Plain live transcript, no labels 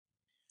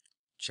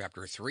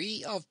Chapter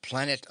 3 of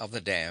Planet of the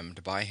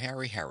Damned by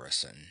Harry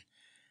Harrison.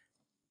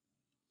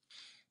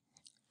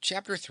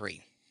 Chapter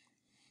 3.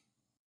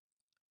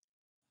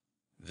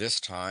 This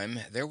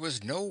time there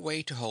was no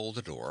way to hold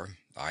the door.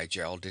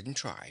 Igel didn't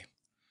try.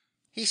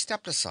 He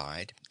stepped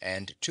aside,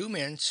 and two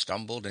men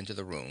stumbled into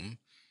the room.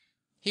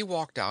 He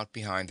walked out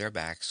behind their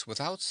backs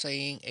without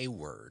saying a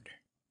word.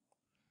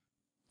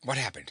 "What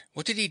happened?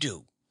 What did he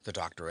do?" the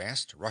doctor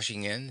asked,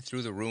 rushing in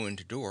through the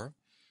ruined door.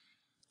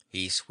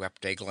 He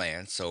swept a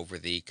glance over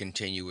the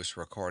continuous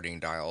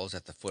recording dials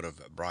at the foot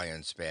of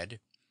Brion's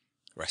bed.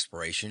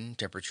 Respiration,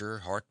 temperature,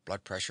 heart,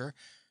 blood pressure,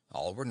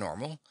 all were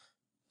normal.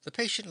 The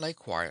patient lay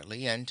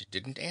quietly and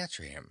didn't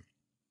answer him.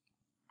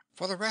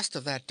 For the rest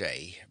of that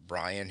day,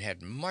 Brion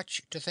had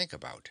much to think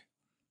about.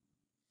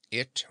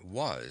 It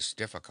was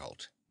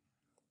difficult.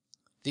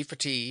 The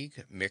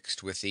fatigue,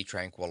 mixed with the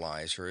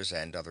tranquilizers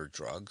and other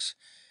drugs,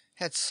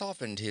 had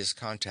softened his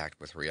contact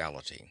with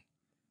reality.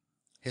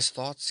 His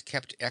thoughts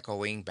kept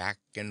echoing back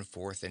and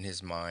forth in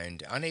his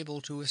mind,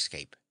 unable to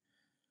escape.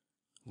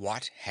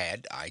 What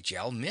had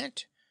Igel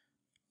meant?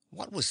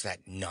 What was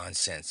that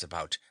nonsense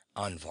about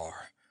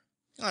Anvar?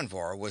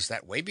 Anvar was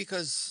that way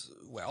because,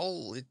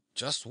 well, it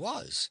just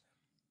was.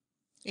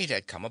 It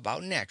had come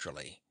about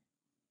naturally.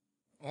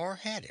 Or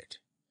had it?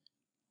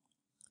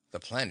 The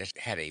planet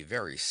had a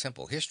very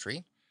simple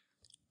history.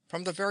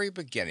 From the very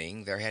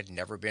beginning, there had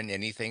never been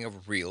anything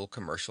of real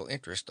commercial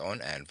interest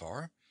on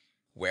Anvar.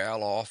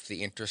 Well off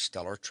the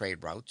interstellar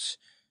trade routes,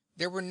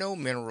 there were no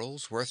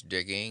minerals worth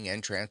digging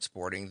and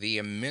transporting the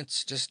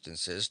immense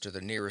distances to the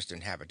nearest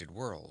inhabited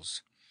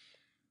worlds.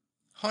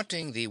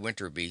 Hunting the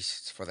winter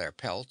beasts for their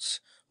pelts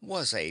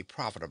was a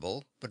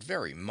profitable but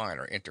very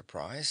minor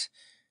enterprise,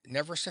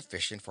 never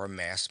sufficient for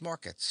mass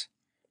markets.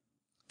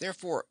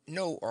 Therefore,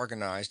 no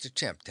organized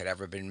attempt had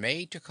ever been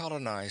made to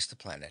colonize the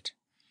planet.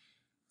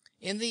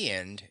 In the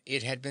end,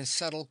 it had been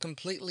settled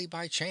completely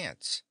by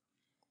chance.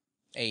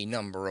 A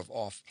number of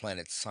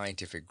off-planet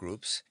scientific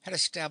groups had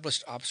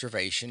established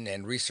observation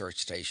and research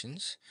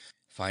stations,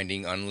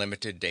 finding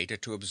unlimited data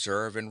to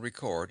observe and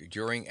record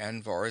during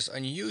Anvar's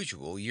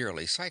unusual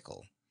yearly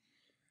cycle.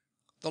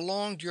 The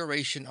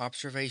long-duration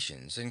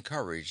observations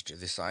encouraged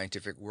the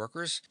scientific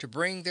workers to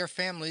bring their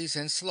families,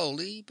 and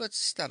slowly but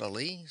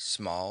steadily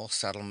small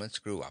settlements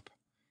grew up.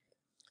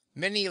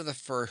 Many of the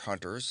fur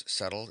hunters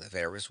settled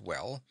there as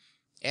well,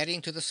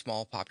 adding to the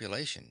small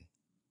population.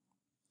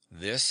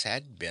 This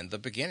had been the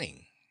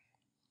beginning.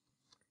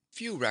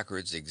 Few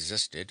records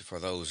existed for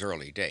those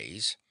early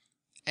days,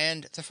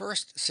 and the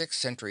first 6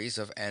 centuries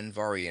of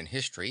Anvarian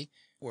history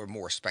were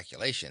more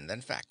speculation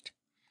than fact.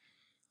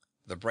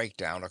 The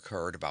breakdown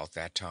occurred about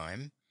that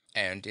time,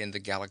 and in the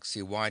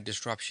galaxy-wide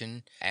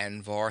disruption,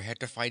 Anvar had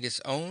to fight its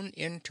own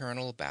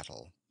internal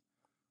battle.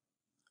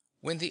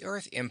 When the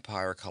Earth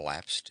Empire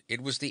collapsed,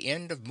 it was the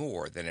end of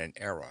more than an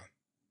era.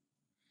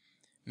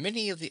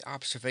 Many of the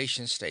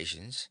observation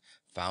stations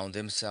found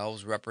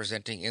themselves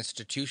representing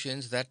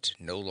institutions that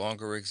no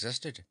longer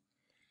existed.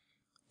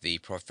 The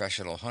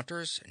professional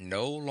hunters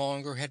no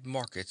longer had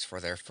markets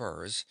for their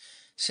furs,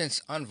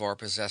 since Anvar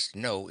possessed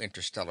no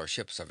interstellar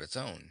ships of its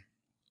own.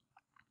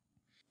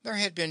 There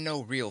had been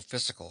no real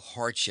physical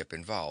hardship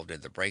involved in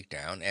the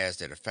breakdown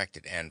as it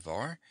affected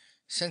Anvar,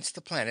 since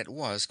the planet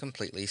was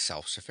completely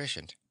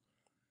self-sufficient.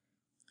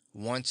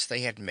 Once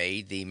they had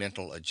made the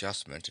mental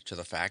adjustment to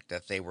the fact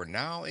that they were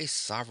now a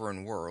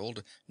sovereign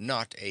world,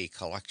 not a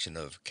collection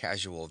of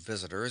casual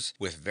visitors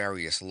with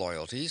various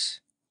loyalties,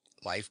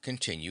 life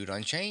continued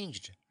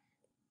unchanged.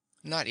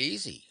 Not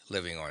easy.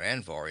 Living on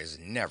Anvar is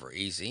never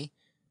easy,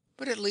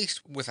 but at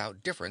least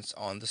without difference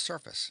on the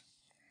surface.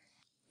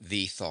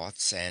 The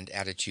thoughts and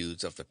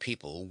attitudes of the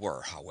people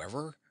were,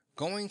 however,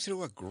 going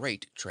through a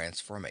great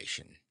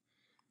transformation.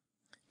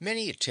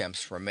 Many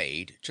attempts were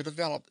made to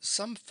develop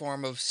some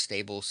form of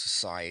stable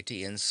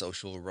society and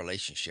social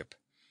relationship.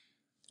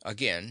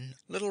 Again,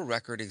 little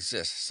record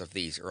exists of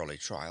these early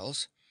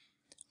trials,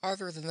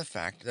 other than the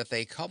fact that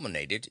they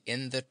culminated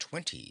in the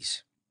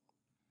 20s.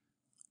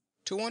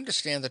 To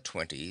understand the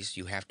 20s,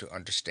 you have to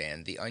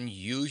understand the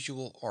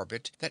unusual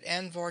orbit that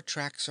Anvar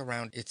tracks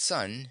around its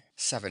sun,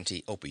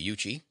 70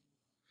 Ophiuchi.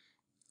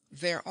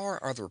 There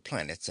are other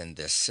planets in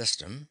this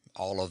system,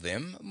 all of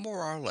them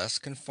more or less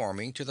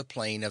conforming to the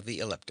plane of the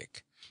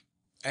ecliptic.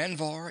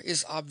 Anvar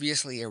is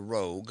obviously a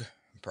rogue,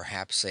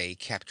 perhaps a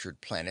captured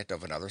planet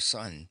of another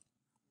sun.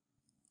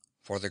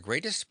 For the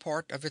greatest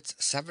part of its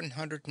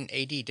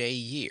 780-day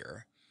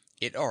year,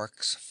 it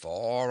arcs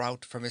far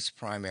out from its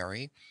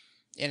primary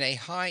in a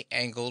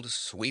high-angled,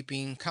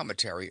 sweeping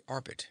cometary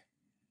orbit.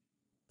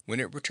 When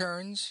it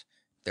returns,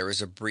 there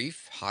is a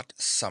brief, hot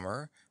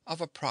summer of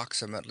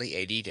approximately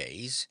 80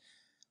 days,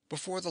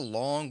 before the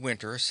long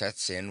winter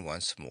sets in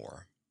once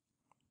more.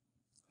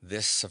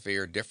 This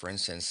severe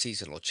difference in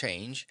seasonal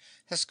change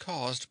has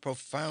caused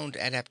profound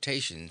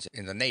adaptations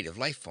in the native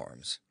life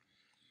forms.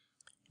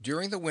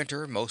 During the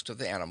winter, most of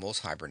the animals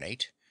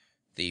hibernate,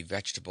 the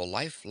vegetable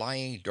life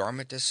lying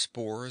dormant as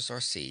spores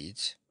or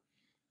seeds.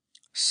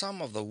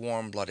 Some of the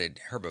warm-blooded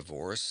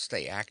herbivores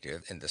stay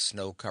active in the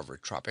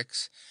snow-covered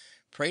tropics,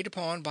 preyed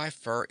upon by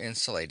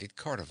fur-insulated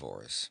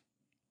carnivores.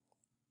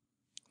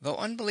 Though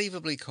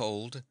unbelievably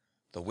cold,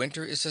 the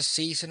winter is a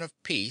season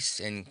of peace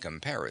in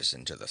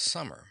comparison to the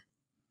summer.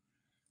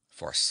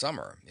 For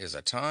summer is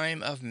a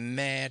time of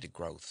mad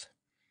growth.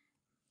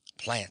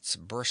 Plants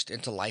burst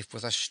into life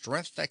with a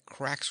strength that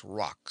cracks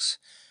rocks,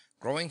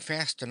 growing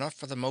fast enough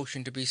for the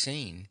motion to be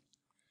seen.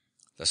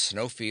 The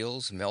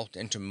snowfields melt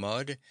into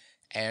mud,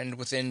 and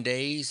within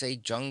days a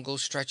jungle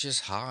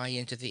stretches high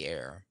into the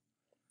air.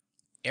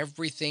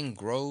 Everything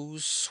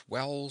grows,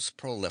 swells,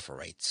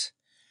 proliferates.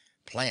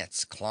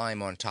 Plants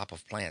climb on top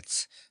of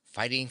plants,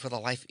 fighting for the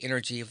life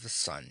energy of the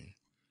sun.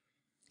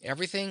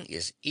 Everything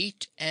is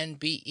eat and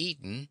be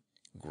eaten,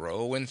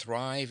 grow and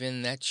thrive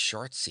in that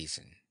short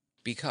season.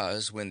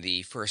 Because when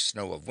the first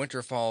snow of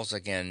winter falls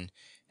again,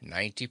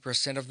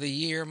 90% of the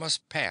year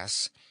must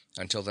pass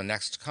until the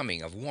next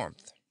coming of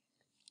warmth.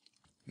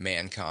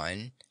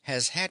 Mankind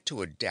has had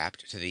to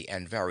adapt to the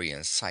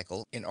Anvarian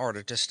cycle in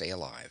order to stay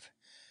alive.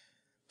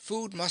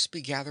 Food must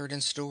be gathered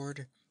and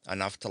stored,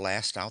 enough to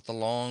last out the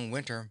long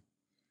winter.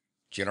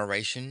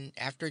 Generation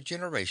after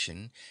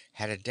generation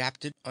had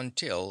adapted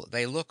until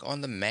they look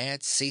on the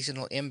mad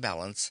seasonal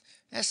imbalance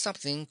as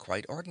something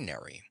quite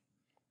ordinary.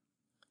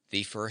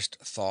 The first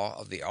thaw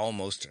of the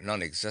almost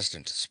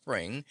non-existent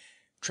spring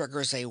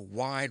triggers a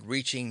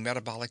wide-reaching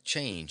metabolic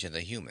change in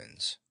the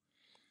humans.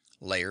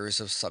 Layers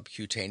of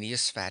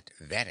subcutaneous fat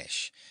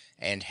vanish,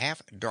 and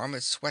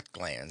half-dormant sweat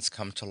glands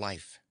come to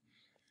life.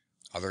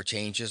 Other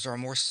changes are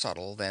more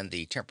subtle than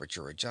the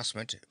temperature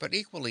adjustment, but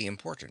equally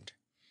important.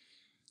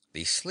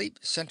 The sleep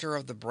center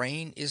of the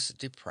brain is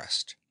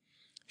depressed.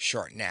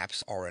 Short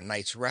naps or a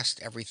night's rest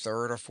every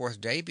third or fourth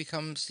day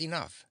becomes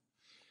enough.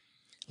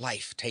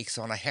 Life takes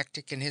on a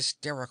hectic and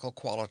hysterical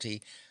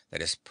quality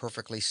that is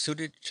perfectly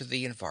suited to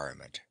the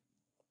environment.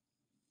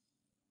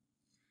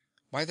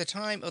 By the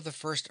time of the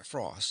first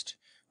frost,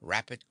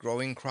 rapid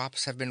growing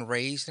crops have been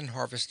raised and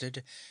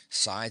harvested,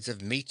 sides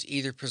of meat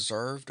either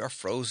preserved or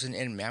frozen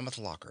in mammoth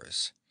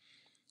lockers.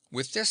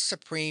 With this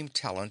supreme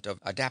talent of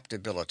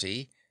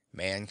adaptability,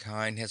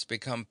 mankind has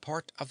become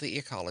part of the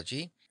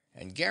ecology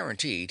and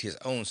guaranteed his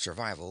own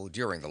survival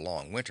during the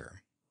long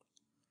winter.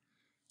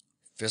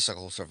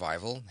 Physical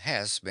survival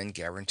has been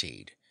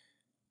guaranteed.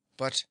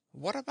 But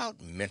what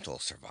about mental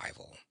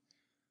survival?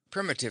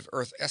 Primitive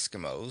Earth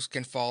Eskimos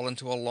can fall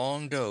into a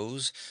long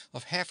doze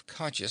of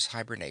half-conscious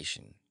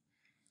hibernation.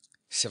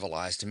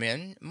 Civilized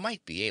men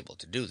might be able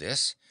to do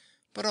this,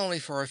 but only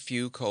for a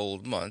few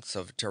cold months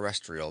of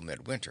terrestrial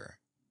midwinter.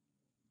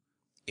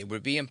 It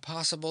would be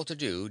impossible to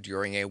do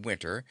during a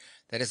winter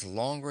that is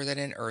longer than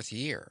an Earth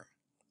year.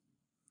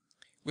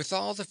 With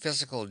all the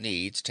physical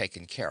needs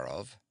taken care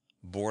of,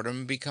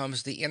 boredom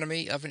becomes the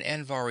enemy of an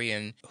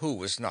Anvarian who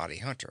was not a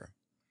hunter.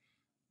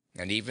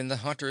 And even the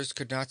hunters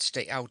could not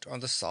stay out on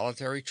the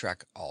solitary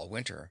trek all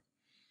winter.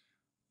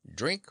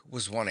 Drink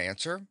was one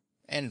answer,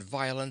 and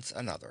violence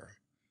another.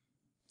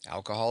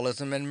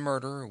 Alcoholism and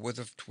murder were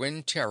the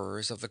twin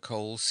terrors of the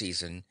cold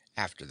season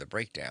after the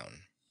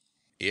breakdown.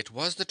 It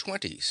was the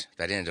 20s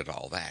that ended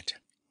all that.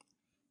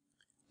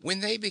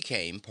 When they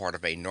became part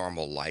of a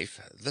normal life,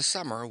 the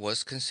summer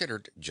was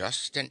considered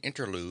just an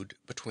interlude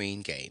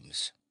between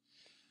games.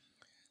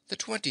 The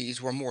 20s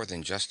were more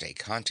than just a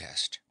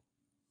contest.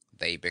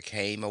 They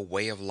became a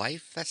way of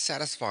life that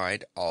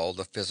satisfied all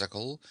the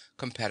physical,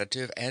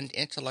 competitive, and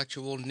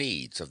intellectual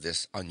needs of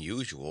this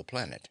unusual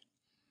planet.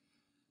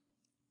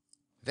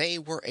 They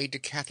were a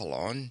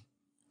decathlon,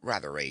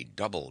 rather a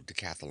double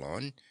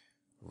decathlon,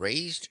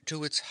 raised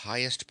to its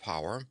highest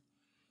power,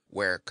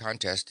 where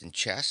contests in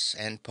chess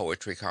and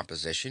poetry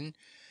composition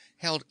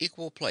held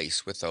equal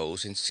place with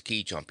those in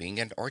ski jumping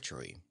and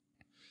archery.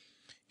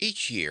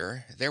 Each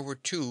year there were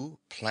 2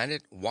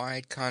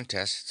 planet-wide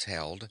contests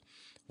held,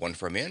 one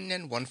for men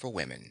and one for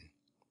women.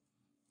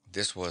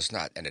 This was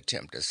not an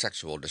attempt at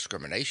sexual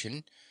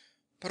discrimination,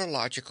 but a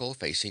logical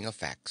facing of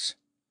facts.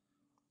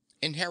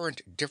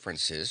 Inherent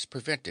differences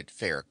prevented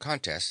fair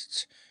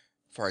contests.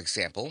 For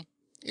example,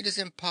 it is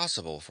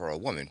impossible for a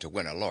woman to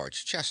win a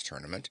large chess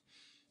tournament,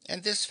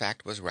 and this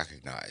fact was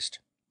recognized.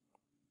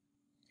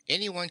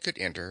 Anyone could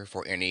enter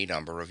for any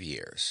number of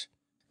years.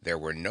 There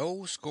were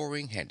no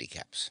scoring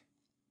handicaps.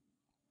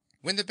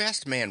 When the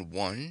best man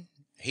won,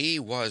 he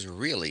was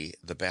really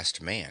the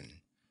best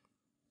man.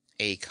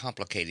 A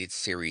complicated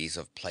series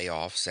of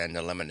playoffs and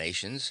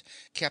eliminations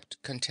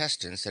kept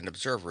contestants and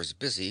observers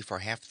busy for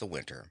half the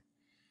winter.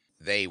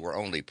 They were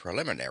only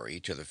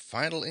preliminary to the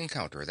final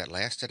encounter that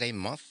lasted a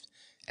month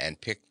and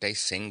picked a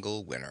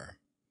single winner.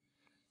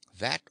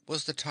 That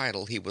was the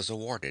title he was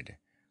awarded,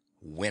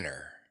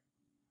 Winner.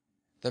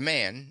 The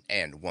man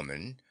and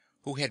woman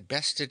who had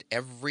bested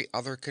every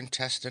other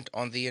contestant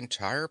on the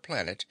entire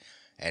planet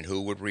and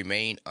who would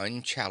remain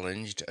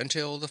unchallenged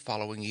until the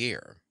following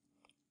year.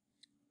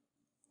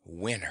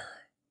 Winner.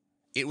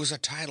 It was a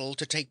title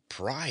to take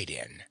pride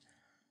in.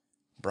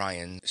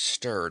 Brion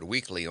stirred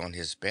weakly on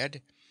his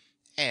bed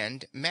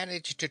and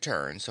managed to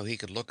turn so he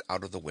could look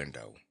out of the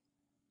window.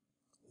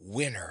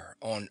 Winner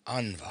on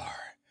Anvar.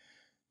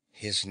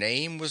 His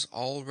name was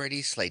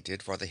already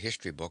slated for the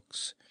history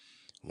books,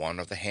 one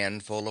of the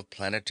handful of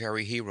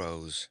planetary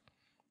heroes.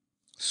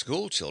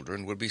 School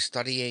children would be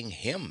studying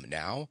him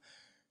now,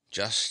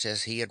 just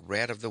as he had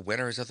read of the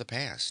winners of the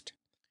past,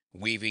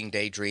 weaving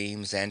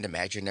daydreams and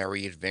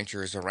imaginary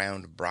adventures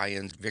around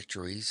Brion's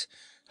victories,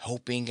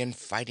 hoping and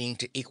fighting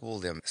to equal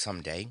them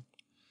someday.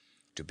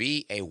 To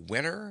be a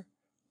winner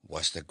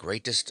was the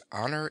greatest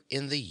honor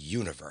in the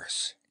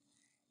universe.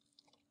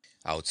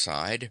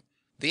 Outside,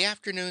 the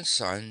afternoon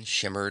sun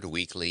shimmered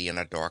weakly in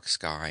a dark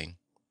sky.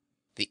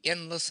 The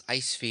endless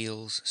ice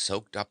fields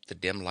soaked up the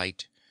dim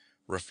light,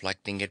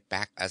 reflecting it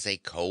back as a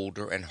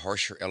colder and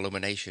harsher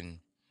illumination.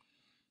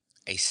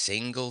 A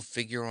single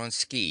figure on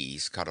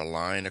skis cut a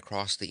line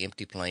across the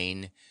empty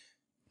plain.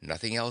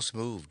 Nothing else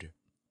moved.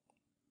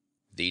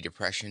 The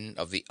depression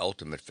of the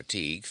ultimate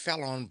fatigue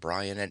fell on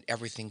Brion and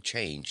everything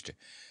changed,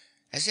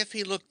 as if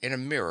he looked in a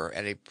mirror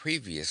at a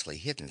previously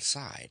hidden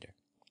side.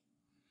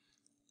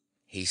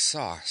 He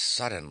saw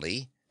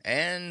suddenly,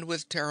 and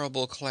with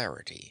terrible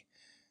clarity,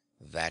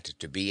 that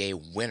to be a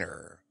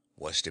winner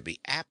was to be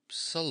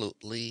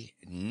absolutely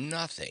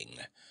nothing,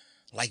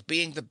 like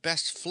being the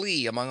best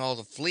flea among all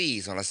the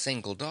fleas on a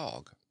single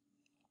dog.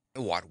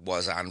 What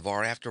was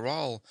Anvar after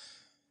all?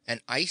 An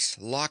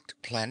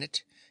ice-locked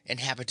planet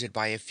inhabited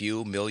by a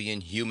few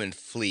million human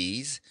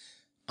fleas,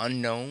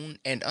 unknown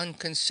and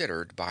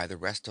unconsidered by the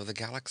rest of the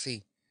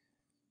galaxy.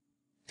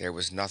 There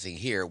was nothing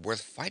here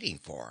worth fighting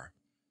for.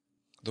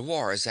 The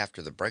wars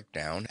after the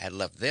breakdown had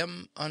left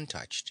them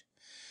untouched.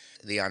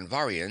 The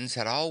Anvarians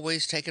had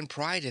always taken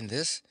pride in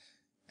this,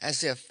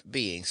 as if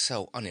being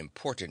so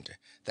unimportant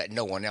that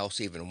no one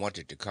else even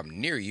wanted to come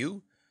near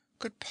you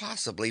could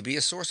possibly be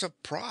a source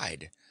of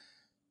pride.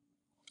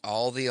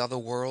 All the other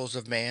worlds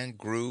of man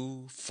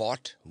grew,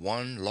 fought,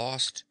 won,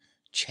 lost,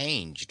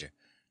 changed.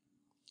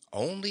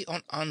 Only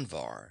on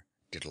Anvar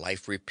did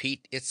life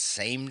repeat its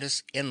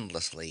sameness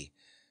endlessly,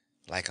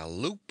 like a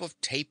loop of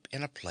tape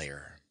in a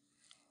player.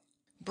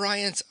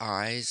 Brion's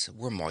eyes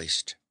were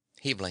moist.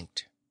 He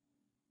blinked.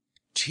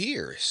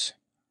 Tears!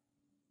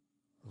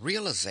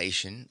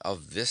 Realization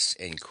of this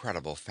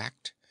incredible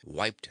fact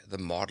wiped the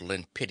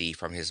maudlin pity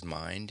from his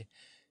mind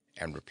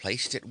and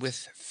replaced it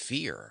with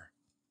fear.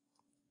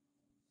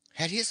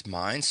 Had his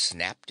mind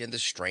snapped in the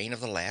strain of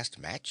the last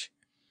match?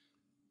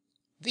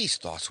 These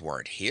thoughts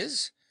weren't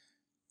his.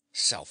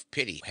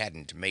 Self-pity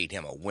hadn't made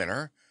him a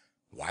winner.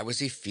 Why was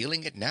he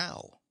feeling it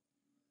now?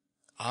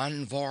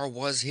 Anvar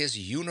was his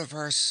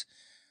universe.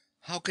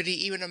 How could he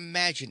even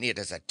imagine it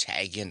as a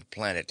tag-end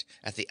planet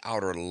at the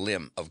outer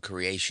limb of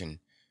creation?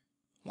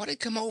 What had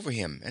come over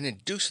him and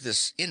induced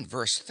this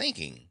inverse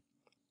thinking?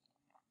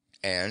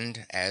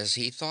 And as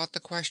he thought the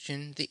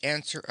question, the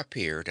answer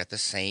appeared at the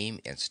same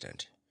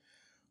instant.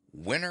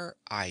 Winner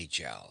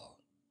Igel,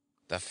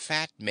 the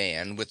fat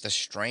man with the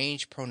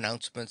strange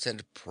pronouncements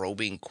and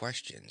probing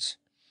questions.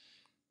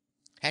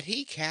 Had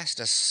he cast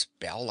a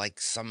spell like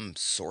some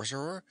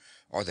sorcerer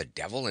or the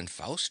devil in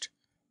Faust?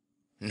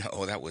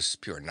 No, that was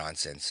pure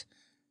nonsense.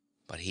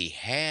 But he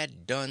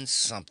had done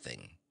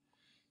something.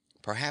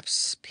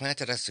 Perhaps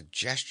planted a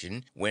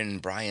suggestion when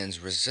Brion's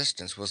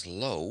resistance was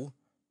low,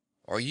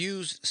 or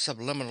used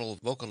subliminal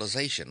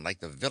vocalization like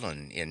the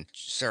villain in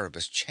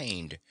Cerebus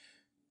Chained.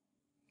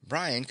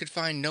 Brion could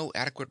find no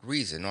adequate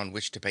reason on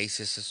which to base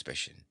his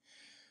suspicion,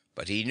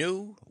 but he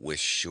knew with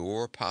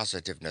sure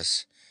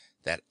positiveness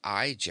that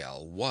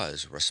Igel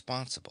was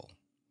responsible.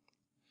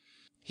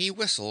 He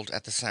whistled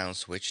at the sound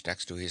switch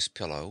next to his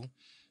pillow,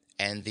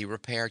 and the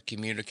repaired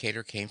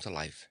communicator came to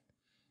life.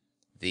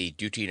 The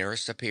duty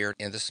nurse appeared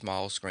in the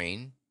small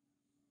screen.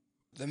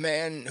 "The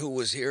man who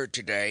was here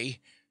today,"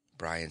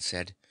 Brion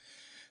said.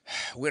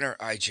 "Winner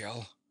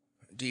Igel.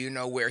 Do you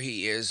know where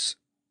he is?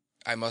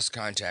 I must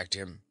contact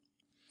him."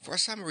 For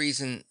some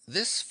reason,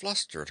 this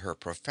flustered her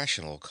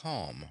professional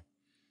calm.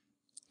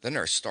 The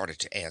nurse started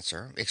to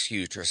answer,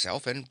 excused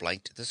herself, and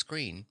blanked the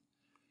screen.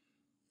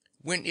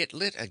 When it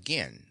lit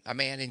again, a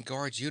man in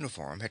guard's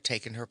uniform had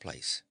taken her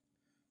place.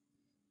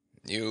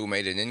 "You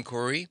made an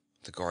inquiry,"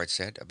 the guard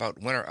said,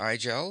 "about Winner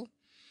Igel?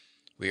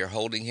 We are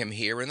holding him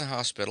here in the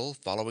hospital,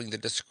 following the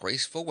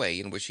disgraceful way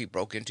in which he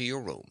broke into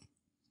your room."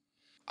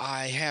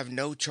 "I have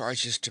no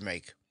charges to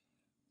make.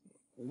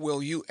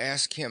 Will you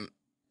ask him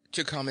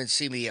to come and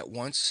see me at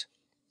once?"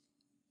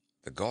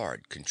 The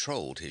guard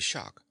controlled his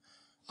shock.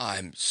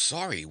 "I'm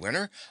sorry,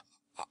 Winner.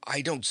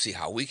 I don't see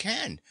how we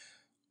can.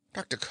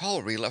 Dr.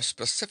 Cullery left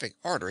specific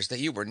orders that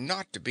you were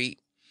not to be—"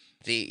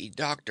 "The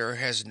doctor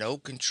has no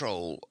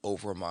control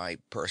over my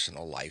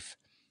personal life,"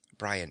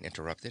 Brion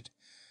interrupted.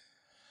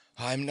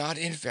 "I'm not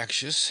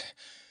infectious,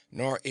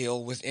 nor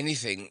ill with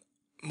anything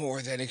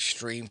more than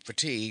extreme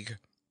fatigue.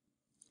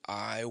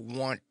 I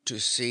want to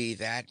see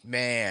that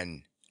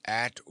man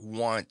at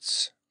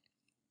once."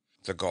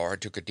 The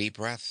guard took a deep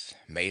breath,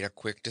 made a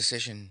quick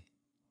decision.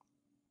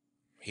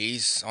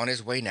 "He's on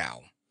his way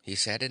now," he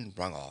said, and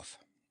rung off.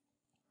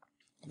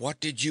 "What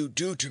did you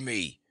do to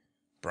me?"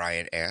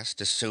 Brion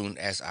asked as soon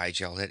as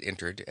Igel had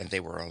entered and they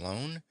were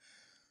alone.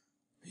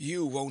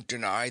 "You won't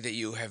deny that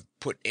you have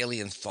put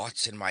alien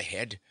thoughts in my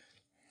head?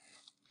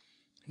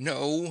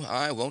 No,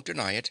 I won't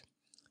deny it,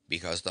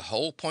 because the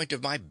whole point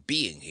of my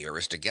being here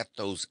is to get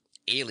those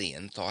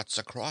alien thoughts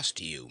across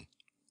to you.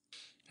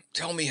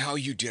 Tell me how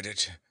you did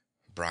it,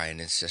 Brian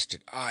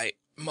insisted. I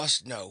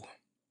must know.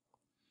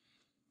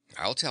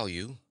 I'll tell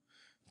you,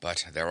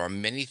 but there are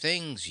many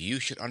things you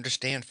should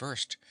understand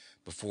first,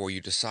 before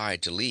you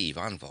decide to leave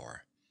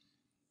Anvar.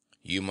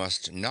 You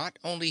must not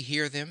only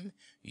hear them,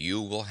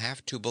 you will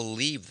have to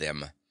believe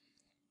them.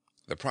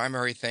 The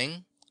primary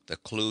thing, the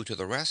clue to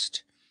the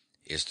rest,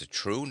 is the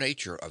true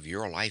nature of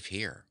your life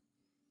here.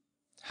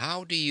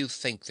 How do you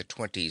think the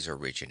 20s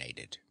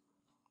originated?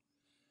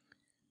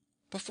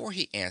 Before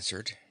he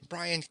answered,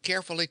 Brian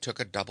carefully took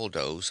a double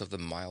dose of the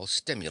mild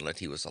stimulant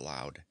he was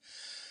allowed.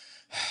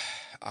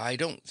 I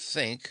don't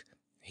think,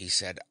 he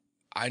said,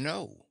 I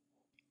know.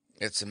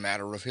 It's a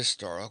matter of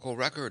historical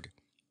record.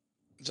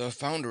 The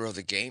founder of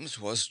the games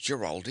was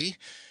Giraldi.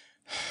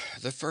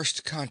 The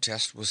first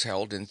contest was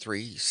held in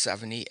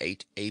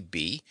 378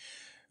 AB.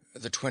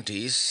 The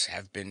 20s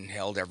have been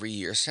held every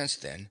year since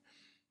then.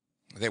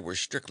 They were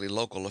strictly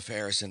local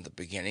affairs in the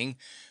beginning,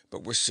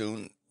 but were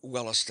soon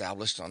well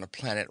established on a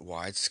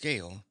planet-wide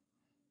scale.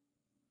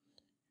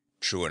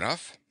 True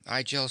enough,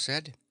 Igel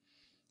said.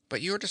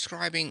 But you're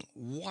describing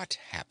what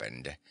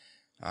happened.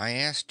 I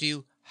asked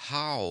you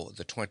how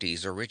the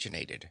 20s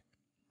originated.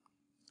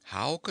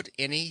 How could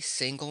any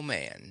single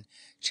man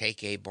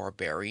take a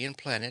barbarian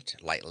planet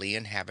lightly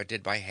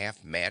inhabited by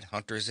half-mad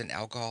hunters and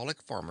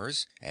alcoholic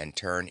farmers and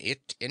turn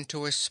it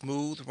into a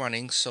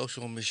smooth-running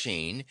social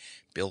machine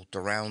built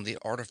around the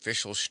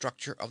artificial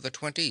structure of the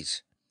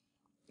 20s?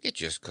 It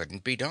just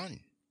couldn't be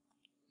done.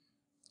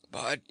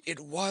 But it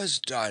was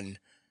done,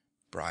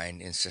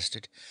 Brian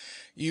insisted.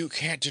 You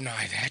can't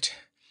deny that.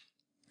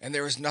 And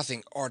there is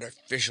nothing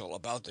artificial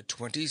about the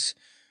 20s.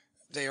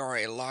 They are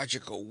a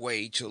logical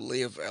way to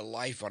live a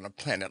life on a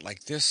planet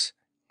like this.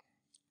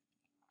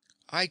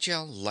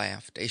 Igel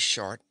laughed a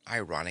short,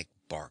 ironic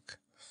bark.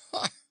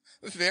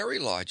 Very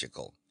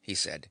logical, he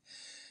said.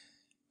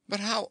 But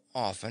how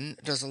often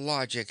does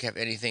logic have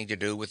anything to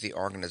do with the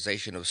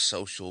organization of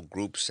social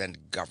groups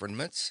and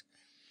governments?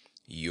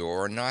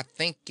 You're not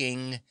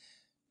thinking.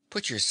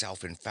 Put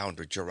yourself in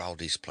Founder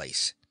Giraldi's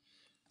place.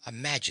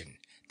 Imagine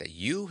that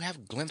you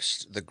have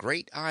glimpsed the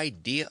great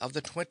idea of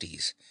the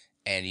 20s,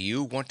 and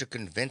you want to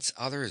convince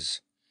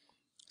others.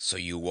 So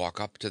you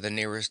walk up to the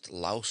nearest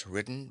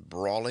louse-ridden,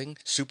 brawling,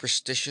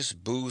 superstitious,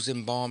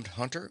 booze-embalmed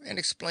hunter and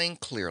explain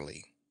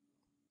clearly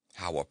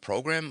how a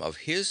program of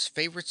his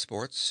favorite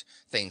sports,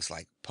 things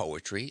like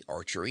poetry,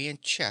 archery,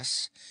 and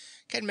chess,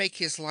 can make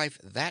his life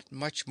that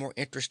much more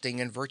interesting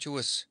and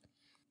virtuous.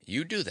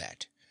 You do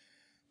that,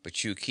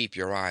 but you keep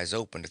your eyes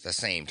open at the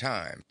same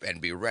time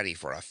and be ready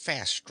for a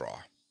fast draw.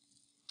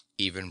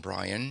 Even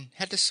Brian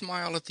had to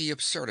smile at the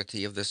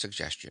absurdity of the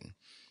suggestion.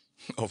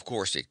 Of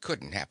course, it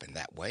couldn't happen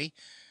that way.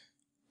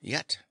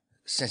 Yet,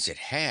 since it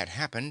had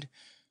happened,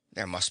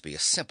 there must be a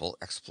simple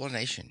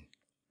explanation.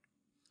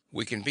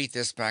 We can beat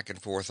this back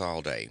and forth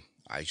all day,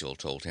 Igel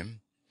told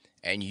him,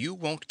 and you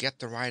won't get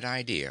the right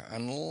idea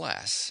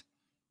unless...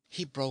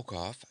 He broke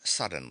off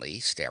suddenly,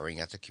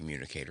 staring at the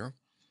communicator.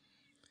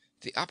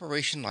 The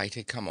operation light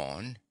had come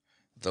on,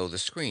 though the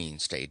screen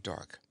stayed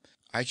dark.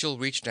 Igel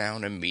reached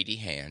down a meaty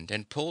hand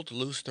and pulled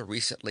loose the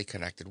recently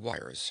connected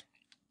wires.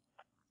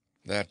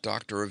 That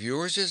doctor of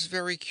yours is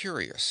very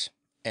curious,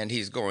 and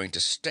he's going to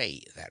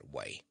stay that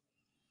way.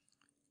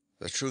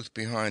 The truth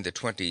behind the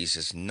 20s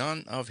is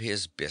none of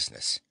his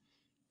business,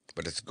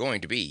 but it's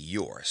going to be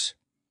yours.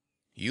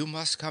 You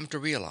must come to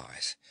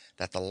realize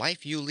that the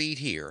life you lead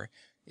here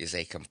is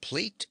a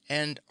complete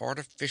and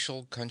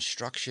artificial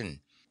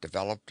construction,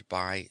 developed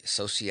by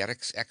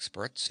societics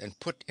experts and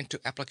put into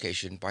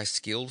application by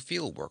skilled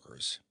field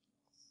workers.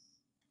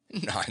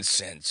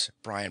 Nonsense,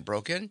 Brian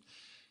broke in.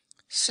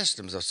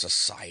 Systems of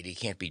society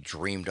can't be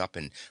dreamed up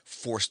and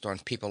forced on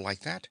people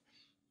like that.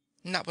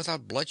 Not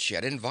without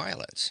bloodshed and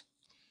violence.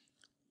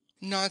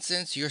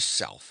 Nonsense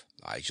yourself,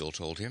 Igel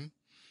told him.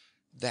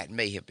 That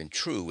may have been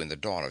true in the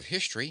dawn of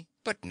history,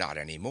 but not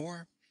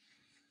anymore.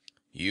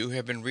 You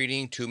have been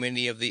reading too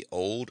many of the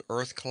old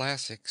Earth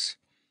classics.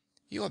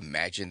 You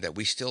imagine that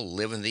we still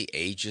live in the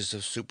ages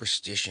of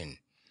superstition.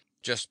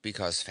 Just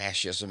because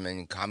fascism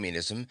and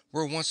communism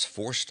were once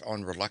forced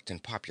on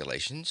reluctant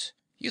populations,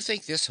 you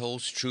think this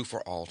holds true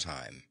for all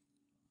time.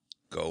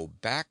 Go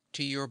back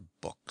to your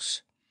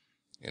books.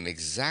 In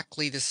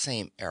exactly the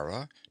same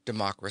era,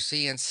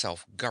 democracy and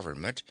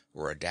self-government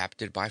were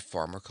adapted by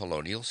former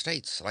colonial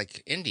states,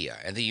 like India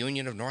and the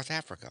Union of North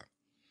Africa.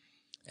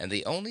 And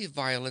the only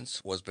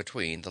violence was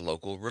between the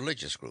local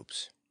religious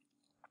groups.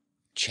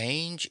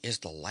 Change is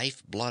the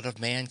lifeblood of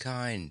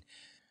mankind.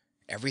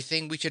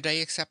 Everything we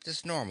today accept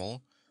as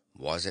normal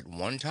was at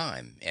one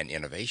time an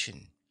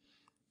innovation.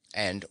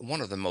 And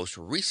one of the most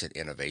recent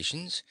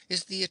innovations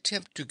is the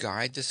attempt to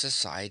guide the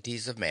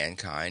societies of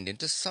mankind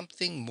into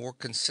something more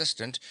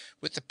consistent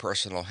with the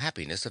personal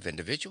happiness of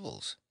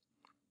individuals.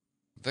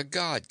 The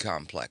God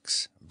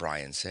complex,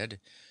 Brian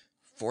said,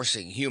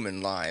 forcing human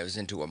lives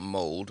into a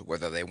mold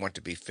whether they want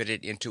to be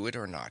fitted into it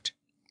or not.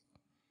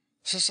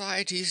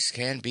 Societies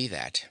can be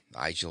that,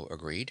 Igel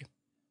agreed.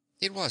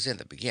 It was in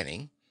the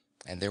beginning,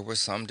 and there were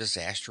some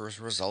disastrous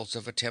results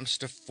of attempts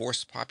to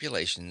force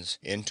populations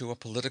into a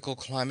political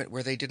climate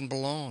where they didn't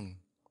belong.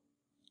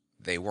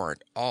 They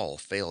weren't all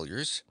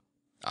failures.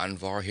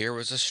 Anvar here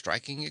is a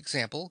striking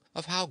example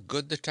of how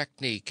good the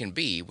technique can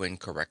be when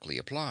correctly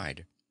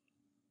applied.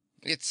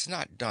 It's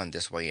not done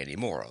this way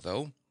anymore,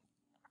 though.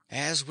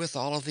 As with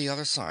all of the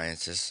other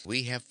sciences,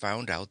 we have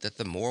found out that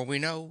the more we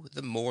know,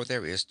 the more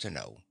there is to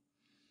know.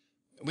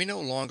 We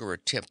no longer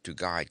attempt to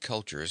guide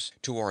cultures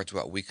towards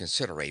what we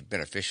consider a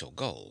beneficial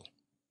goal.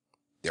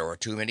 There are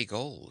too many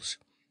goals,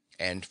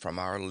 and from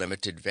our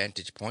limited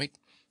vantage point,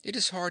 it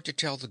is hard to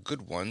tell the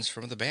good ones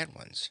from the bad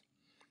ones.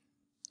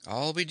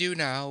 All we do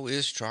now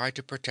is try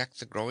to protect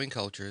the growing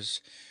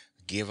cultures,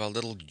 give a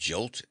little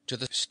jolt to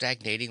the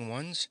stagnating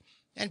ones,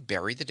 and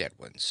bury the dead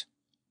ones.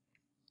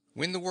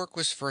 When the work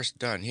was first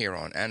done here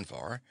on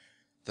Anvar,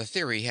 the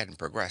theory hadn't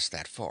progressed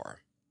that far.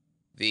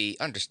 The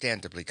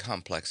understandably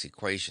complex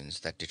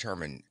equations that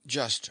determine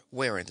just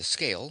where in the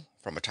scale,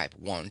 from a type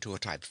 1 to a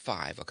type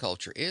 5 a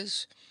culture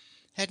is,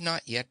 had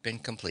not yet been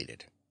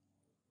completed.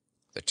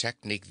 The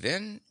technique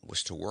then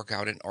was to work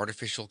out an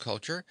artificial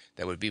culture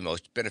that would be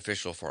most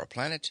beneficial for a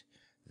planet,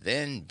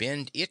 then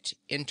bend it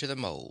into the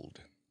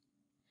mold.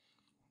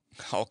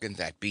 "How can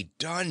that be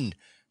done?"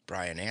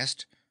 Brion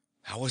asked.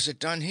 "How is it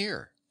done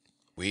here?"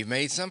 "We've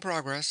made some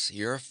progress.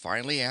 You're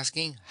finally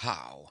asking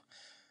how.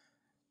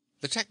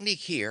 The technique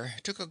here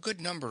took a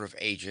good number of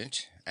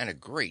agent and a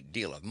great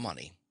deal of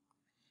money.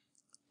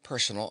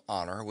 Personal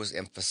honor was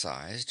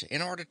emphasized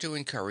in order to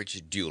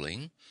encourage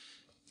dueling,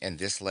 and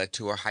this led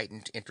to a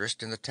heightened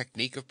interest in the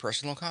technique of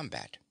personal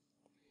combat.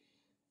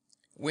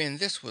 When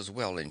this was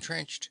well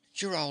entrenched,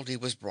 Giraldi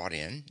was brought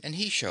in, and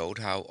he showed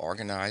how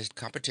organized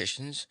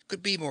competitions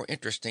could be more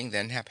interesting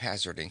than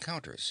haphazard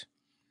encounters.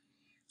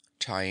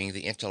 Tying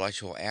the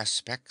intellectual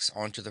aspects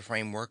onto the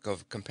framework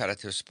of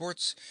competitive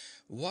sports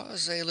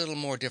was a little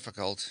more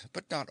difficult,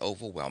 but not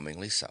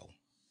overwhelmingly so.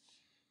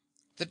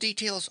 The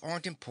details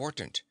aren't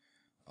important.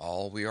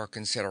 All we are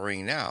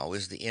considering now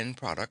is the end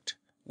product,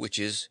 which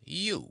is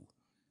you.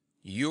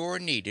 You're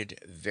needed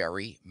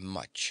very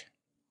much.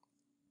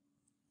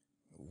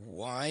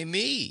 "Why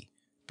me?"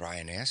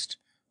 Brion asked.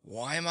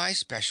 "Why am I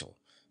special?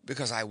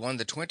 Because I won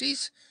the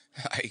 20s?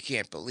 I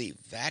can't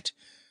believe that.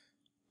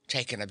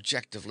 Taken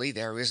objectively,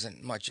 there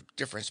isn't much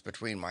difference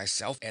between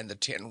myself and the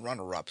 10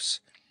 runner-ups.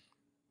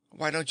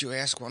 Why don't you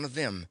ask one of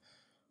them?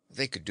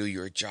 They could do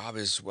your job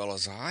as well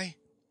as I."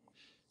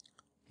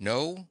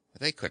 No,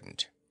 they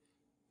couldn't.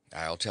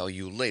 I'll tell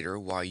you later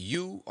why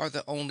you are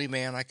the only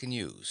man I can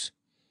use.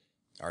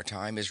 Our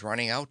time is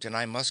running out, and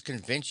I must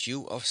convince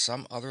you of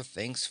some other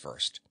things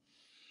first.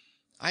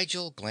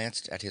 Igel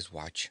glanced at his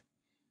watch.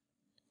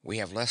 We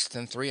have less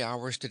than 3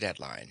 hours to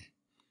deadline.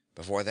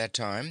 Before that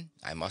time,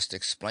 I must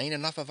explain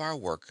enough of our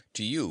work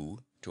to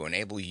you to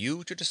enable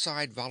you to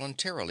decide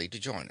voluntarily to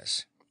join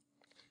us.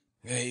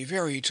 "A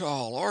very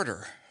tall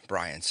order,"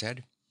 Brion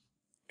said.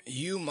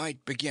 "You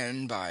might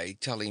begin by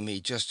telling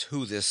me just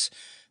who this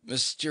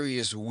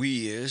mysterious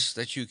we is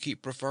that you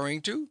keep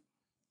referring to?"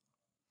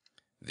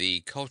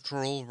 "The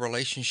Cultural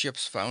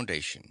Relationships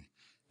Foundation,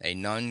 a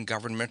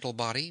non-governmental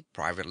body,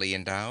 privately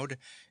endowed,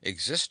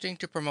 existing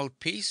to promote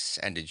peace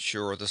and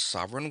ensure the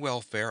sovereign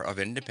welfare of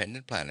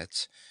independent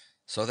planets,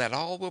 so that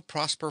all will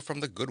prosper from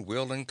the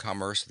goodwill and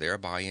commerce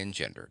thereby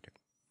engendered."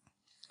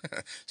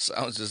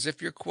 "Sounds as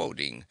if you're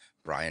quoting,"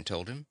 Brion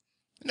told him.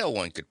 "No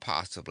one could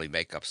possibly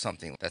make up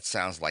something that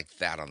sounds like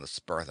that on the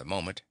spur of the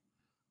moment."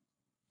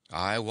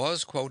 I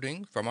was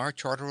quoting from our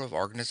Charter of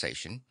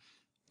Organization,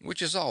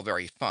 which is all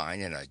very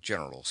fine in a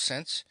general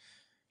sense,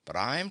 but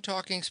I'm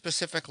talking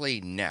specifically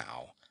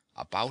now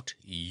about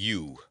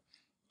you.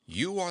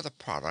 You are the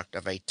product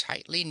of a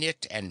tightly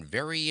knit and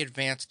very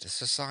advanced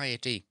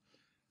society.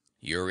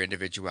 Your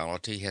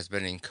individuality has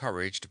been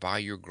encouraged by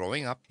your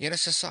growing up in a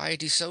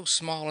society so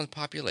small in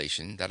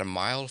population that a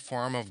mild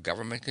form of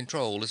government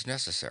control is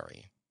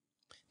necessary.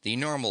 The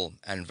normal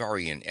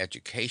Anvarian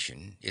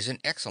education is an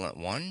excellent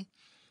one,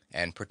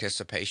 and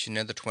participation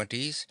in the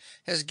 20s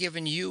has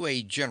given you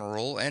a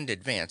general and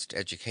advanced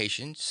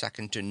education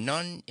second to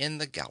none in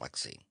the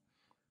galaxy.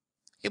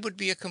 It would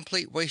be a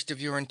complete waste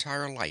of your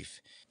entire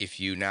life if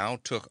you now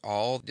took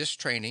all this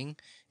training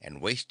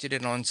and wasted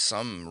it on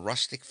some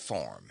rustic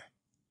farm.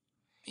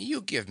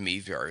 You give me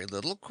very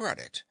little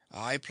credit.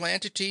 I plan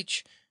to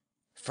teach—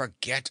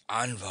 "Forget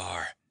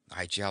Anvar,"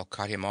 Igel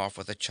cut him off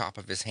with a chop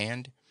of his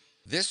hand.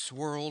 "This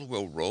world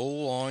will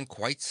roll on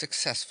quite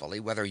successfully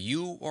whether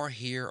you are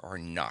here or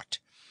not.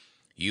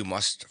 You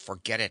must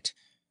forget it.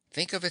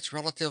 Think of its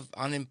relative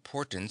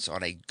unimportance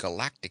on a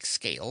galactic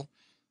scale,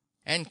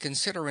 and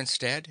consider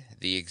instead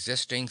the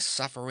existing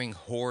suffering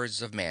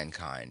hordes of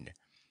mankind.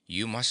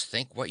 You must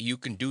think what you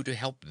can do to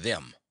help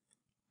them."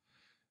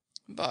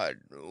 "But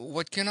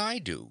what can I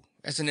do,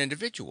 as an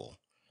individual?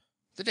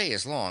 The day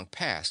is long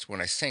past when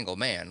a single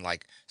man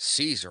like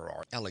Caesar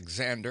or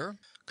Alexander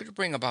could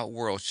bring about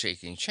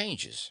world-shaking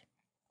changes."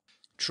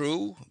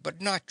 "True,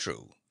 but not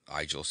true,"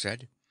 Igel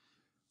said.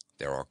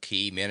 There are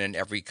key men in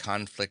every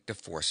conflict of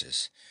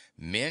forces,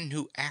 men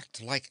who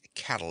act like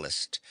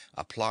catalysts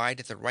applied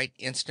at the right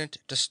instant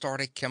to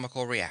start a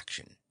chemical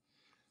reaction.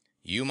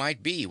 You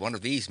might be one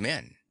of these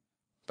men,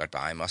 but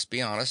I must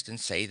be honest and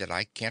say that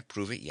I can't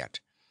prove it yet.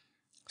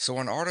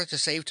 So in order to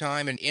save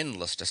time and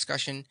endless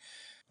discussion,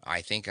 I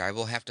think I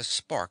will have to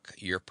spark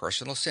your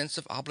personal sense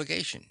of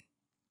obligation.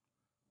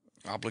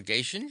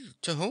 Obligation?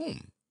 To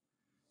whom?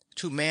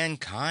 To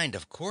mankind,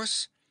 of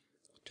course.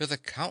 To the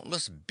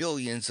countless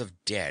billions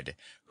of dead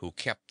who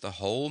kept the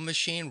whole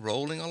machine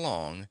rolling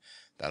along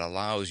that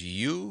allows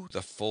you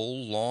the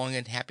full, long,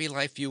 and happy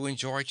life you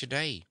enjoy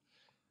today.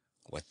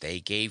 What they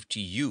gave to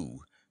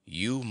you,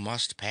 you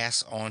must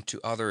pass on to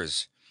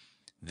others.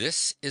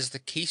 This is the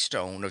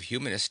keystone of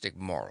humanistic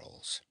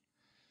morals.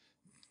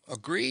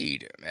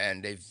 Agreed,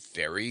 and a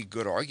very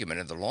good argument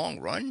in the long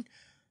run,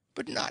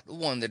 but not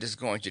one that is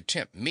going to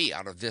tempt me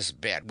out of this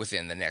bed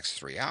within the next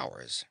 3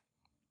 hours.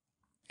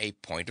 A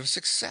point of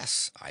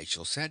success,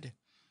 Eichel said.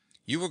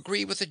 You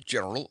agree with the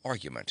general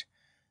argument.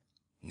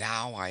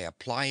 Now I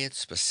apply it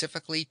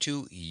specifically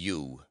to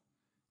you.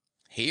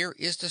 Here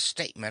is the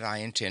statement I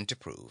intend to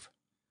prove.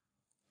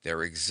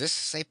 There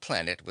exists a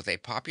planet with a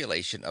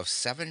population of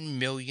 7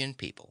 million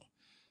people.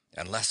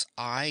 Unless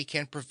I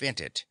can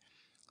prevent it,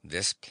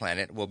 this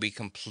planet will be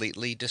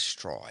completely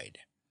destroyed.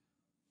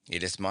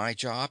 It is my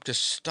job to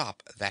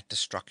stop that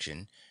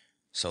destruction,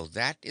 so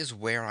that is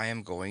where I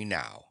am going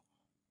now.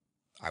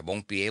 I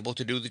won't be able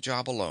to do the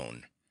job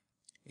alone.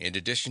 In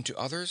addition to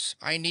others,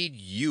 I need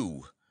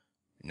you.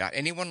 Not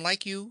anyone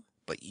like you,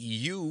 but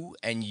you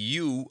and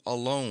you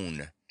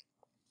alone.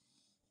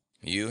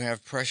 You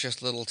have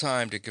precious little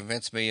time to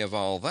convince me of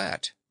all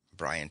that,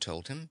 Brion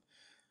told him.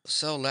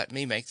 So let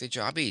me make the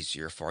job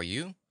easier for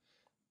you.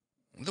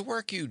 The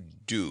work you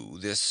do,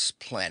 this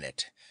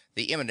planet,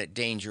 the imminent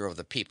danger of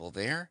the people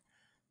there,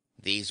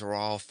 these are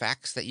all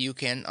facts that you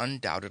can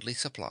undoubtedly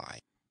supply.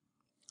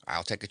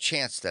 I'll take a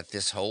chance that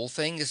this whole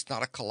thing is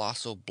not a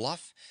colossal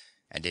bluff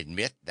and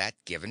admit that,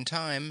 given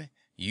time,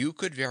 you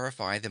could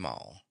verify them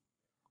all.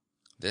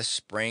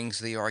 This brings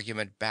the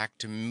argument back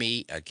to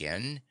me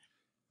again.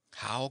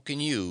 How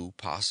can you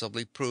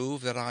possibly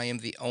prove that I am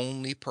the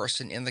only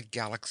person in the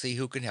galaxy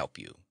who can help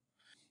you?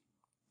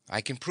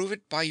 I can prove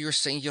it by your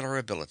singular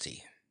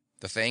ability,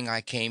 the thing I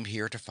came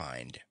here to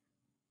find.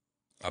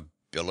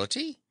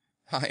 Ability?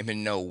 I am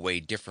in no way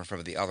different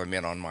from the other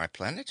men on my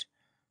planet.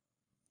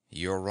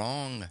 You're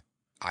wrong,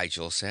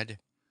 Igel said.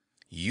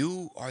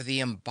 You are the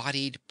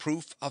embodied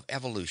proof of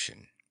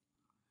evolution.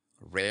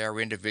 Rare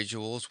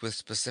individuals with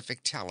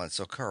specific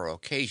talents occur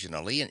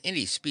occasionally in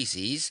any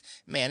species,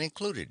 man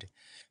included.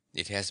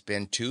 It has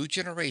been 2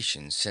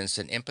 generations since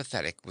an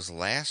empathetic was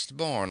last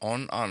born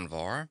on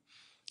Anvar,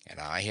 and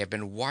I have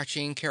been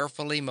watching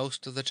carefully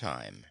most of the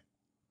time.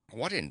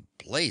 What in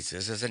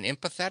blazes is an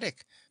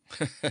empathetic?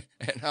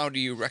 And how do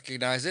you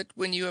recognize it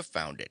when you have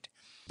found it?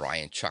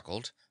 Brion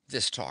chuckled.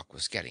 This talk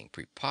was getting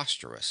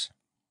preposterous.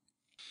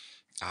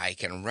 I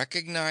can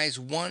recognize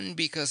one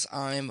because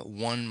I'm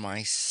one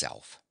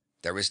myself.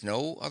 There is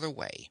no other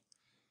way.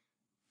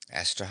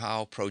 As to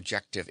how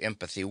projective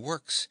empathy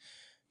works,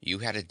 you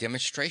had a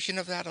demonstration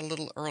of that a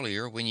little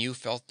earlier when you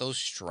felt those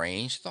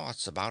strange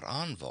thoughts about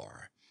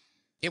Anvar.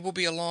 It will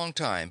be a long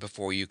time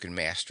before you can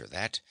master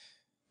that,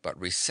 but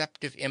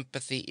receptive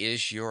empathy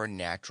is your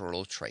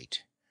natural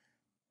trait.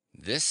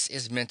 This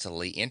is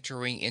mentally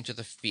entering into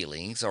the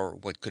feelings, or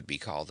what could be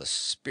called the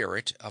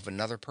spirit, of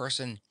another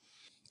person.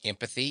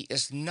 Empathy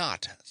is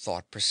not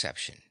thought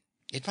perception.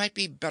 It might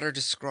be better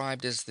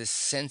described as the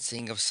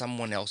sensing of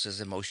someone else's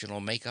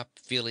emotional makeup,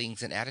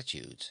 feelings, and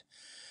attitudes.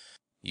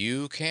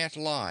 You can't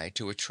lie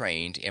to a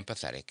trained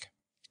empathetic,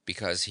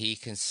 because he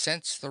can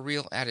sense the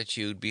real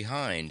attitude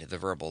behind the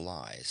verbal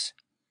lies.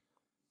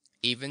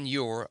 Even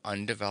your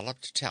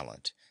undeveloped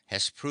talent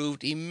has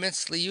proved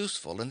immensely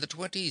useful in the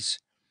 20s.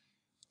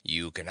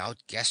 You can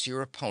outguess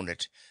your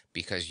opponent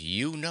because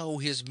you know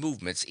his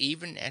movements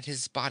even as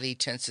his body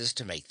tenses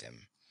to make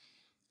them.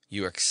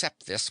 You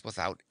accept this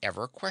without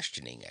ever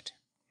questioning it.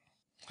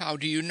 How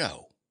do you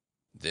know?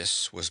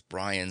 This was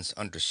Brion's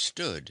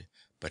understood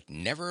but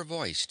never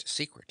voiced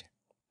secret.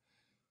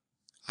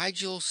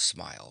 Igel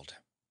smiled.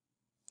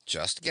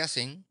 Just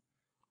guessing.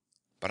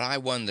 But I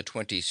won the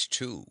 20s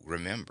too,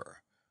 remember.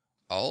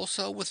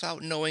 Also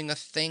without knowing a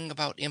thing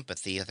about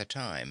empathy at the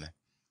time.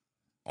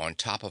 On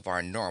top of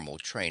our normal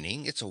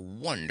training, it's a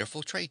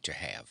wonderful trait to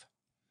have.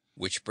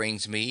 Which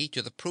brings me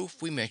to the proof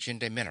we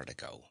mentioned a minute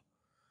ago.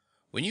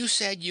 When you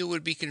said you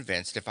would be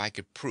convinced if I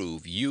could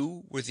prove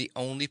you were the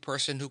only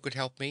person who could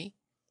help me,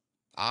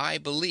 I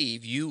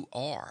believe you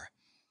are.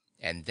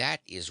 And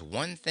that is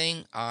one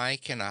thing I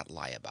cannot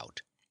lie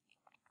about.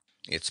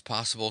 It's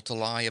possible to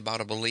lie about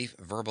a belief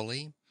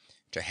verbally,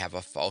 to have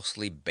a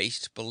falsely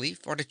based belief,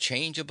 or to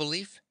change a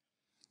belief.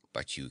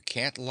 But you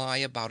can't lie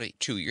about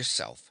it to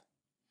yourself.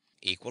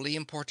 Equally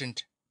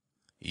important,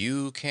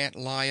 you can't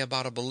lie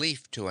about a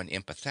belief to an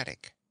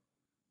empathetic.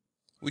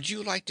 Would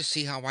you like to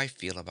see how I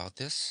feel about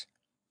this?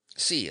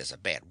 See is a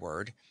bad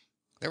word.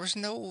 There is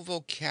no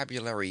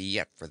vocabulary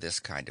yet for this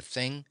kind of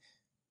thing.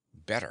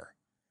 Better.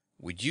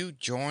 Would you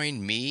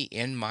join me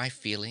in my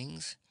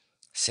feelings?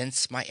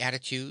 Sense my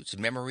attitudes,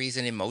 memories,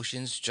 and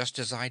emotions just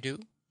as I do?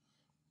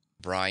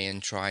 Brion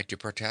tried to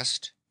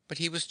protest, but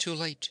he was too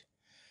late.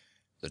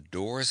 The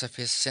doors of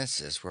his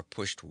senses were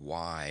pushed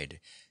wide,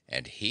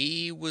 and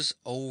he was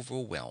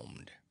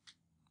overwhelmed.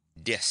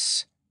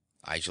 Dis,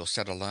 Igel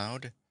said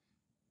aloud.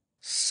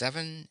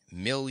 7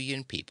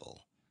 million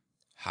people.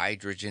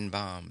 Hydrogen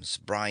bombs.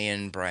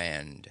 Brion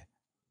Brandd.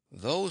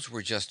 Those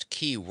were just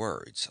key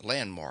words,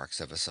 landmarks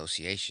of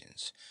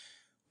associations.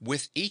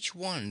 With each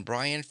one,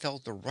 Brion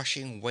felt the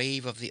rushing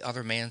wave of the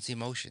other man's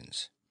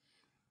emotions.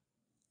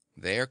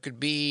 There could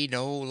be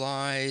no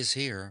lies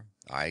here.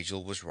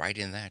 Igel was right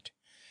in that.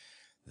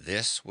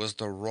 This was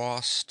the raw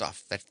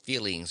stuff that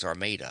feelings are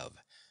made of,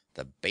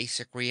 the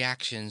basic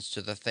reactions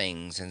to the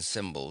things and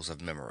symbols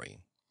of memory.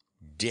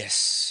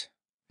 Dis.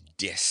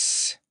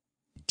 Dis.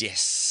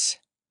 Dis.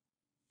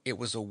 It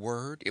was a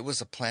word, it was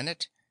a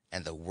planet,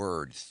 and the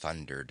word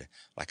thundered,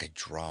 like a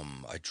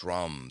drum,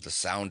 the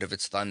sound of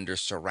its thunder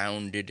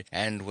surrounded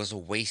and was a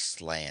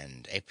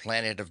wasteland, a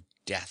planet of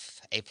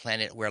death, a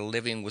planet where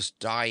living was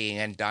dying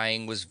and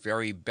dying was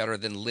very better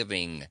than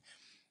living.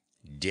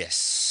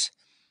 Dis.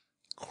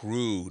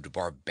 Crude,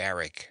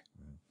 barbaric,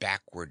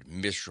 backward,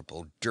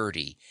 miserable,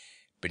 dirty,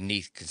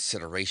 beneath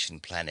consideration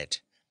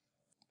planet.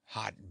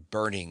 Hot,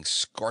 burning,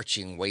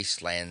 scorching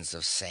wastelands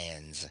of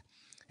sands.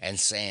 And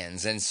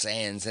sands and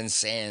sands and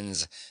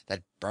sands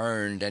that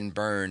burned and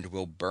burned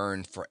will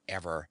burn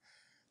forever.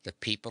 The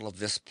people of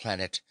this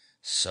planet,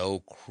 so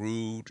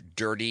crude,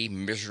 dirty,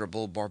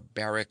 miserable,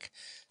 barbaric,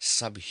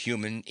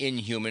 subhuman,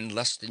 inhuman,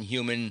 less than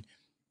human,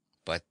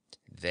 but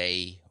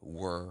they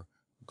were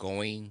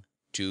going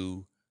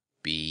to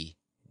be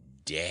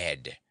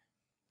dead.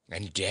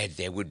 And dead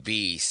they would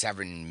be,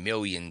 7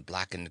 million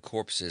blackened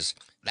corpses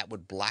that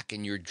would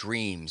blacken your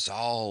dreams,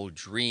 all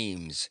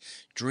dreams,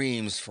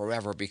 dreams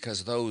forever,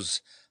 because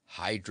those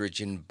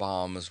hydrogen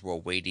bombs were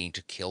waiting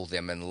to kill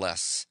them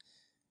unless...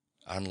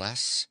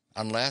 Unless...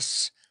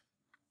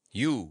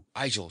 You,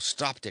 Igel,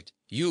 stopped it.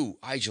 You,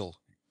 Igel.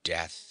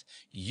 Death.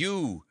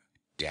 You,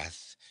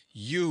 Death.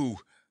 You,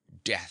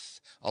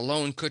 Death.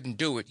 Alone couldn't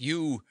do it.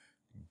 You,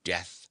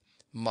 Death.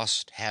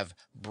 Must have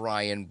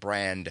Brion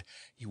Brandd,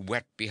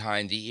 wet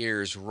behind the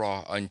ears,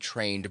 raw,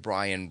 untrained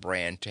Brion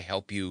Brandd to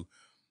help you.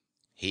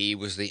 He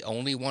was the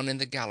only one in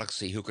the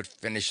galaxy who could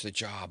finish the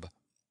job.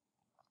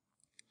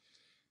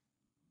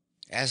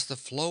 As the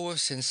flow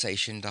of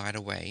sensation died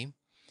away,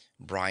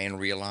 Brion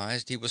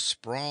realized he was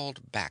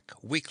sprawled back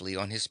weakly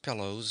on his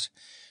pillows,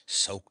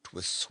 soaked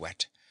with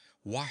sweat,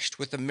 washed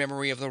with the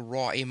memory of the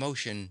raw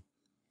emotion.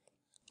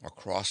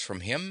 Across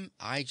from him,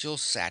 Igel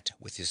sat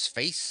with his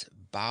face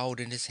bowed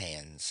in his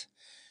hands.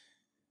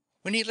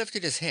 When he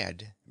lifted his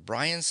head,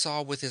 Brion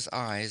saw with his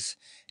eyes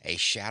a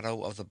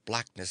shadow of the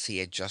blackness he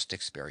had just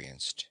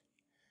experienced.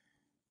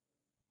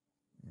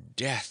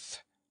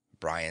 Death,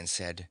 Brion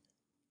said.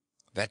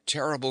 That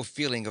terrible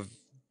feeling of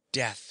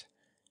death.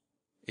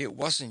 It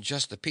wasn't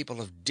just the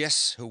people of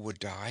Dis who would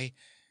die.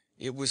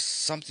 It was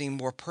something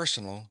more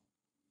personal.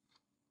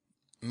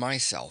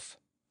 Myself,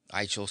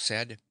 Igel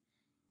said.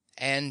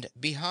 And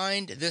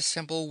behind this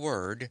simple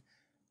word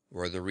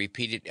were the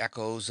repeated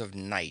echoes of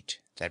night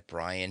that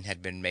Brion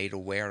had been made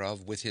aware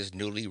of with his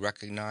newly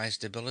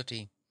recognized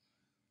ability.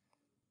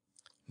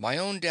 My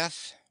own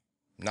death,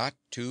 not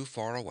too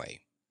far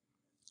away.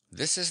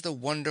 This is the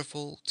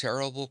wonderful,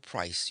 terrible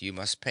price you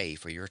must pay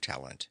for your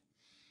talent.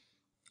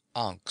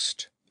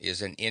 Angst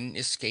is an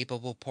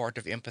inescapable part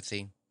of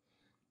empathy.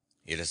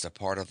 It is a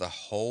part of the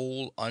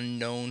whole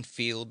unknown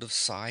field of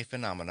psi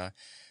phenomena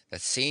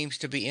that seems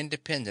to be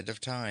independent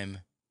of time.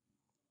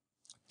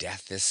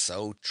 Death is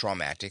so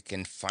traumatic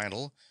and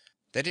final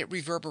that it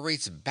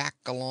reverberates back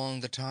along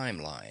the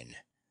timeline.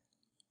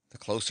 The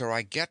closer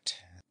I get,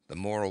 the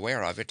more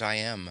aware of it I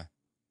am.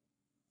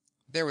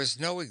 There is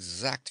no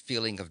exact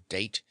feeling of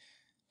date,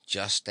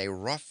 just a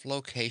rough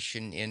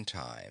location in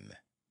time.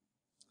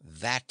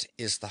 That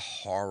is the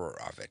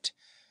horror of it.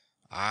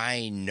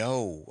 I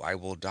know I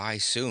will die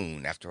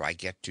soon after I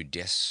get to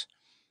Dis,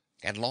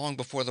 and long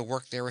before the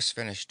work there is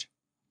finished.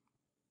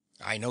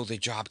 I know the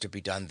job to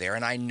be done there,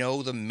 and I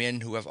know the men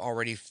who have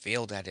already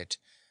failed at it.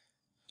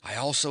 I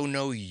also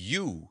know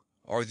you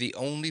are the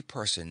only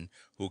person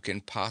who can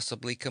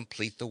possibly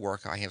complete the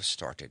work I have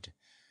started.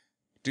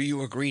 Do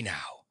you agree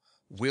now?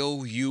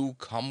 Will you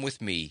come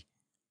with me?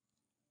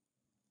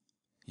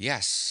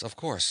 Yes, of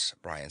course,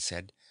 Brion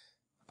said.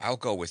 I'll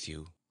go with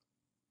you.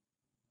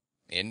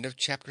 End of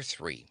chapter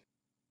 3.